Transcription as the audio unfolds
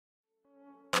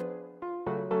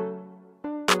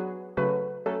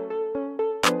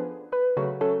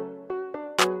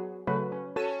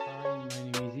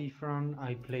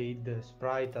I played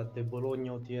Spright at the Bologna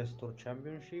OTS Tour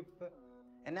Championship.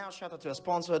 And now shout out to our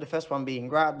sponsor, the first one being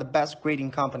GRAAD, the best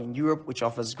grading company in Europe, which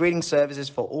offers grading services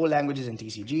for all languages and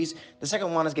TCGs. The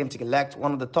second one is Game to Collect,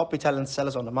 one of the top Italian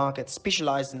sellers on the market,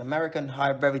 specialized in American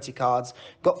high-rarity cards,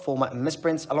 got format and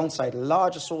misprints, alongside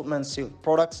large assortment sealed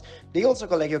products. They also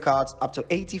collect your cards up to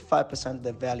 85%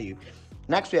 their value.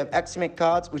 Next, we have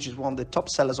EXTIMATE-CARDS, which is one of the top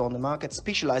sellers on the market,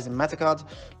 specialized in meta cards,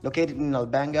 located in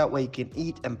Albania, where you can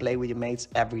eat and play with your mates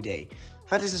every day.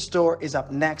 Fantasy Store is up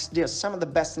next. They are some of the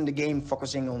best in the game,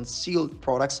 focusing on sealed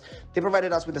products. They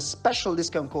provided us with a special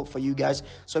discount code for you guys,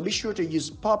 so be sure to use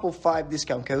PURPLE5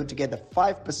 discount code to get the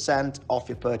 5% off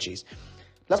your purchase.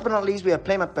 Last but not least, we have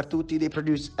PLAYMAT per Tutti. They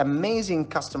produce amazing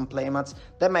custom playmats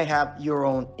that may have your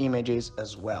own images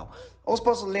as well. All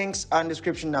sponsor links are in the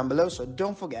description down below, so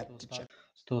don't forget to check.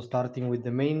 So starting with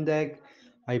the main deck,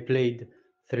 I played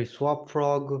 3 Swap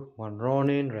Frog, 1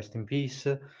 Ronin, rest in peace,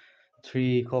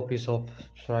 3 copies of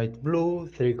Spright Blue,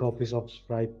 3 copies of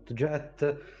Spright Jet,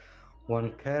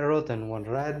 1 Carrot and 1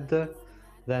 Red,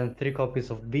 then 3 copies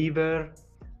of Beaver,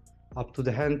 up to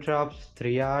the hand traps,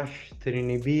 3 Ash, 3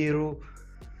 Nibiru,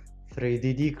 3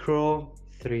 DD Crow,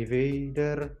 3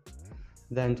 Vader,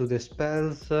 then to the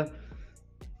spells,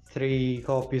 3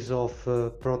 copies of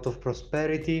Prot of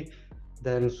Prosperity,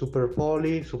 then Super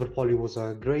Poly. Super Poly was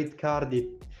a great card.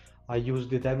 I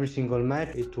used it every single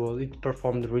match. It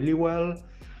performed really well.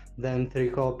 Then 3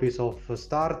 copies of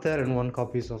Starter and 1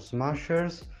 copies of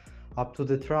Smashers. Up to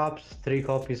the traps, 3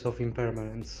 copies of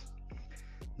Impermanence.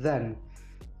 Then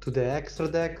to the extra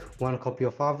deck, 1 copy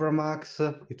of Avramax.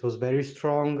 It was very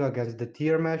strong against the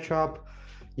tier matchup.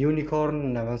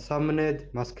 Unicorn, Never Summoned.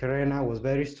 Masquerena was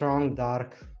very strong.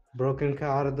 Dark, broken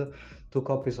card. 2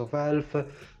 copies of Elf.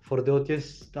 For the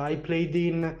OTS I played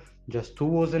in, just 2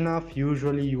 was enough.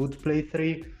 Usually you would play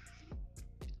 3.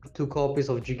 2 copies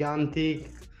of Gigantic,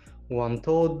 1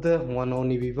 Toad, 1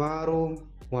 Onibimaru,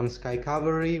 1 Sky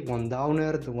Cavalry, 1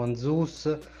 Downerd, 1 Zeus,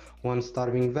 1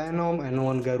 Starving Venom and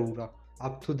 1 Garura.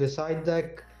 Up to the side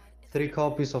deck, 3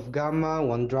 copies of Gamma,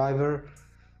 1 Driver,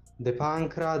 the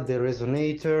Pancra, the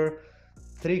Resonator,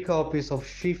 3 copies of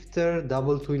Shifter,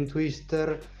 Double Twin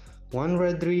Twister, 1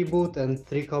 Red Reboot and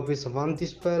 3 copies of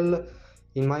Anti-Spell.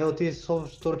 In my OTS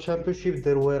Store Championship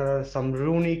there were some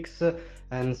Runics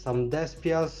and some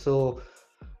Despias, so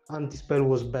Anti-Spell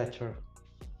was better.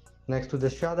 Next to the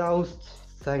shoutouts,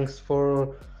 thanks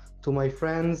to my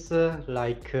friends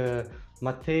like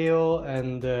Matteo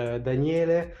and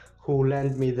Daniele, who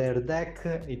lent me their deck.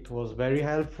 It was very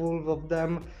helpful of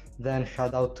them. Then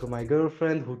shout out to my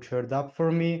girlfriend who cheered up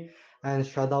for me, and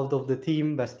shout out of the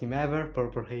team, best team ever,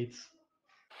 Purple Haze.